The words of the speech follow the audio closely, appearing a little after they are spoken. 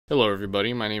Hello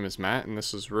everybody, my name is Matt and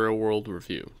this is Real World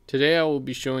Review. Today I will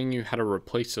be showing you how to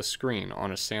replace a screen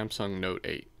on a Samsung Note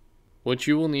 8. What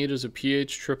you will need is a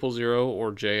PH000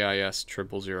 or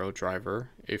JIS000 driver,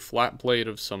 a flat blade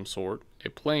of some sort, a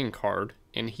playing card,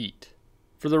 and heat.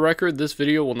 For the record, this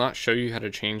video will not show you how to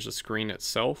change the screen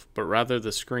itself, but rather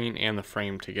the screen and the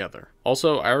frame together.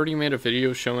 Also, I already made a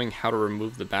video showing how to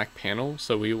remove the back panel,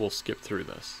 so we will skip through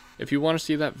this. If you want to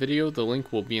see that video, the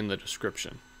link will be in the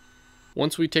description.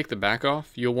 Once we take the back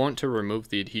off, you'll want to remove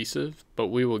the adhesive, but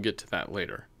we will get to that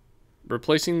later.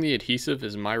 Replacing the adhesive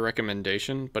is my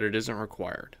recommendation, but it isn't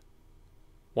required.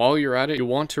 While you're at it, you'll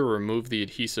want to remove the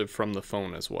adhesive from the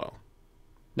phone as well.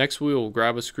 Next, we will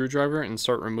grab a screwdriver and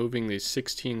start removing these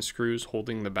 16 screws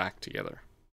holding the back together.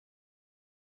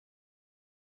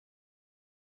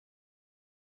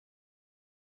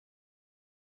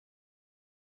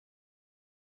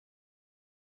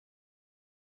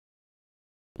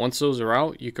 Once those are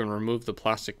out, you can remove the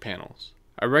plastic panels.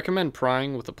 I recommend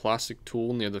prying with a plastic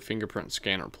tool near the fingerprint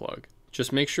scanner plug.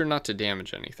 Just make sure not to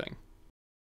damage anything.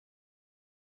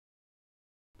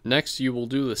 Next, you will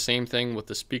do the same thing with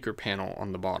the speaker panel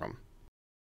on the bottom.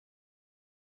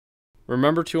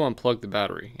 Remember to unplug the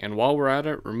battery, and while we're at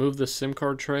it, remove the SIM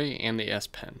card tray and the S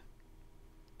Pen.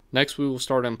 Next, we will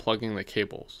start unplugging the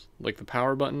cables, like the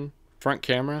power button, front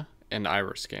camera, and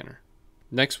iris scanner.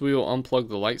 Next, we will unplug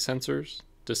the light sensors,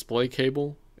 display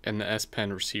cable, and the S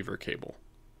Pen receiver cable.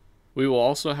 We will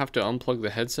also have to unplug the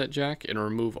headset jack and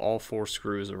remove all 4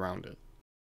 screws around it.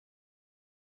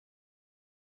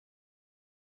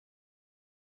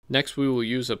 Next, we will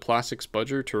use a plastic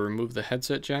spudger to remove the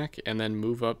headset jack and then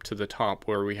move up to the top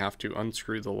where we have to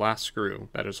unscrew the last screw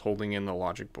that is holding in the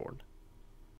logic board.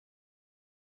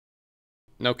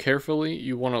 Now carefully,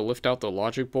 you want to lift out the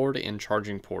logic board and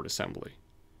charging port assembly.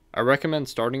 I recommend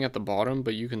starting at the bottom,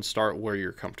 but you can start where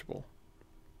you're comfortable.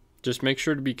 Just make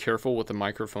sure to be careful with the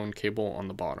microphone cable on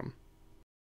the bottom.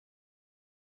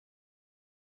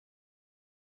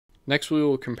 Next, we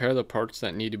will compare the parts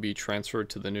that need to be transferred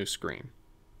to the new screen.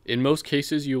 In most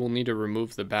cases, you will need to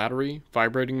remove the battery,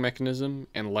 vibrating mechanism,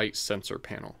 and light sensor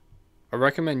panel. I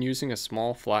recommend using a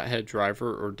small flathead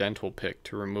driver or dental pick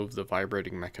to remove the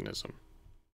vibrating mechanism.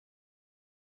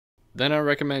 Then I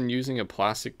recommend using a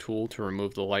plastic tool to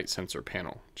remove the light sensor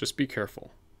panel. Just be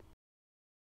careful.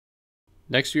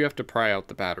 Next, you have to pry out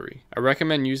the battery. I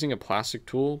recommend using a plastic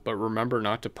tool, but remember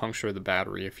not to puncture the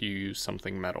battery if you use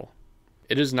something metal.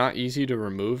 It is not easy to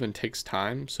remove and takes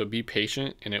time, so be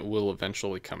patient and it will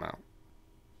eventually come out.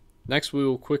 Next, we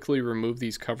will quickly remove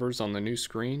these covers on the new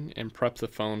screen and prep the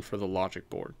phone for the logic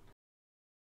board.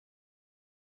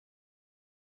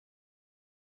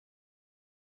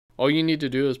 All you need to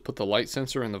do is put the light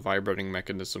sensor and the vibrating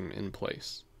mechanism in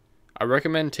place. I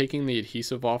recommend taking the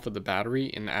adhesive off of the battery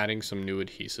and adding some new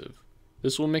adhesive.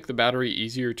 This will make the battery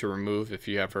easier to remove if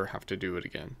you ever have to do it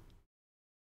again.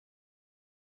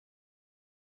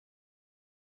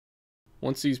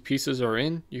 Once these pieces are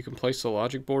in, you can place the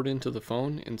logic board into the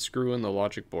phone and screw in the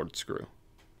logic board screw.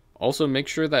 Also, make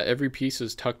sure that every piece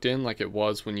is tucked in like it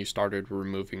was when you started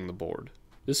removing the board.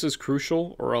 This is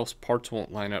crucial, or else parts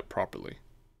won't line up properly.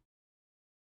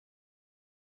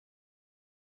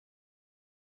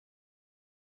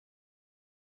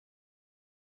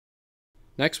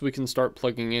 Next, we can start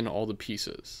plugging in all the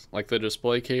pieces, like the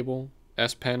display cable,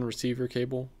 S Pen receiver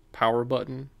cable, power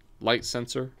button, light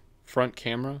sensor, front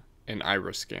camera, and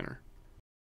iris scanner.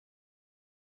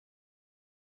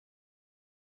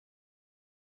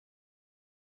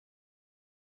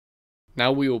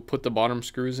 Now we will put the bottom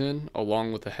screws in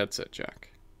along with the headset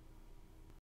jack.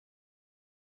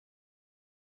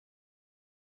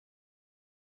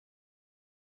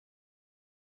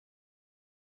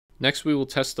 Next, we will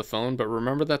test the phone, but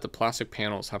remember that the plastic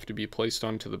panels have to be placed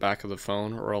onto the back of the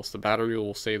phone, or else the battery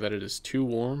will say that it is too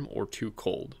warm or too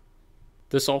cold.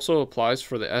 This also applies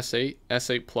for the S8,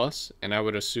 S8 Plus, and I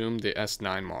would assume the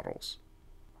S9 models.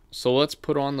 So let's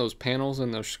put on those panels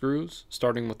and those screws,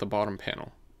 starting with the bottom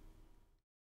panel.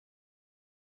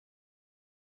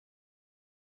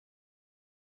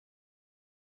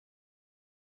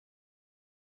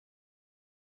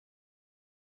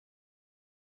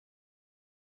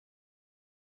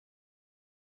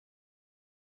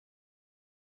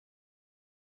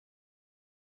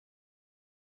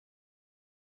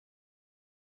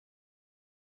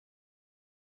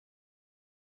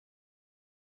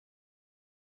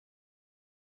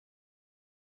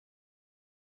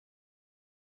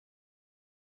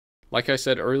 Like I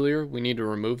said earlier, we need to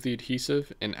remove the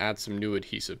adhesive and add some new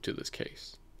adhesive to this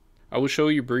case. I will show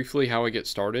you briefly how I get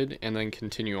started and then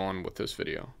continue on with this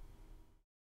video.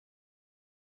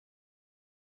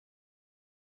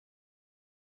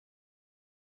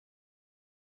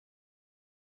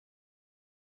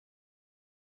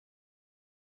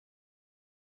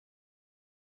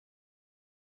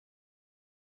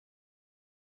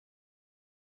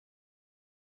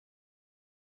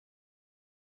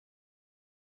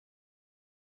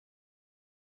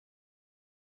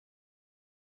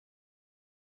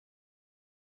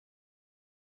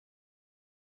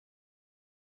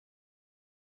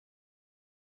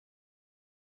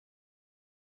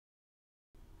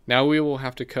 Now we will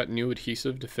have to cut new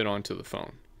adhesive to fit onto the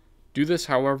phone. Do this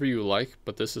however you like,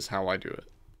 but this is how I do it.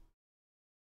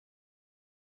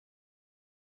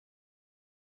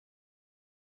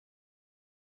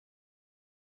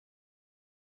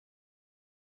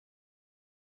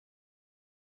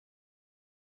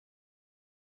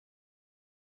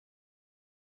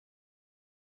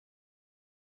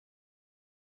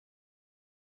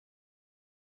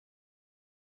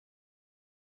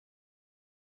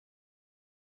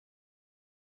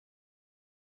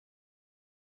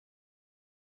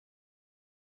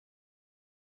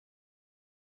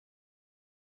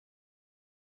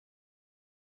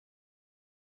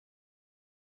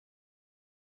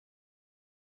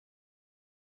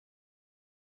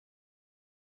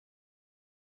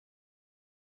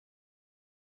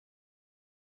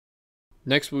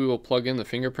 Next we will plug in the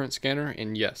fingerprint scanner,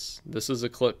 and yes, this is a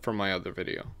clip from my other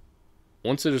video.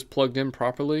 Once it is plugged in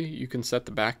properly, you can set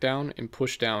the back down and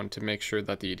push down to make sure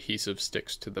that the adhesive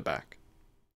sticks to the back.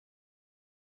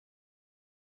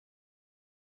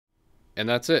 And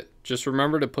that's it. Just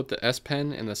remember to put the S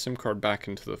Pen and the SIM card back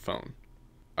into the phone.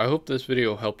 I hope this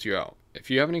video helped you out.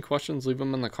 If you have any questions, leave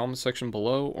them in the comment section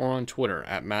below or on Twitter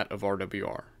at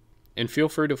MattofRWR. And feel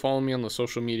free to follow me on the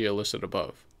social media listed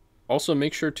above. Also,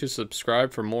 make sure to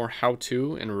subscribe for more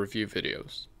how-to and review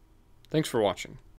videos. Thanks for watching.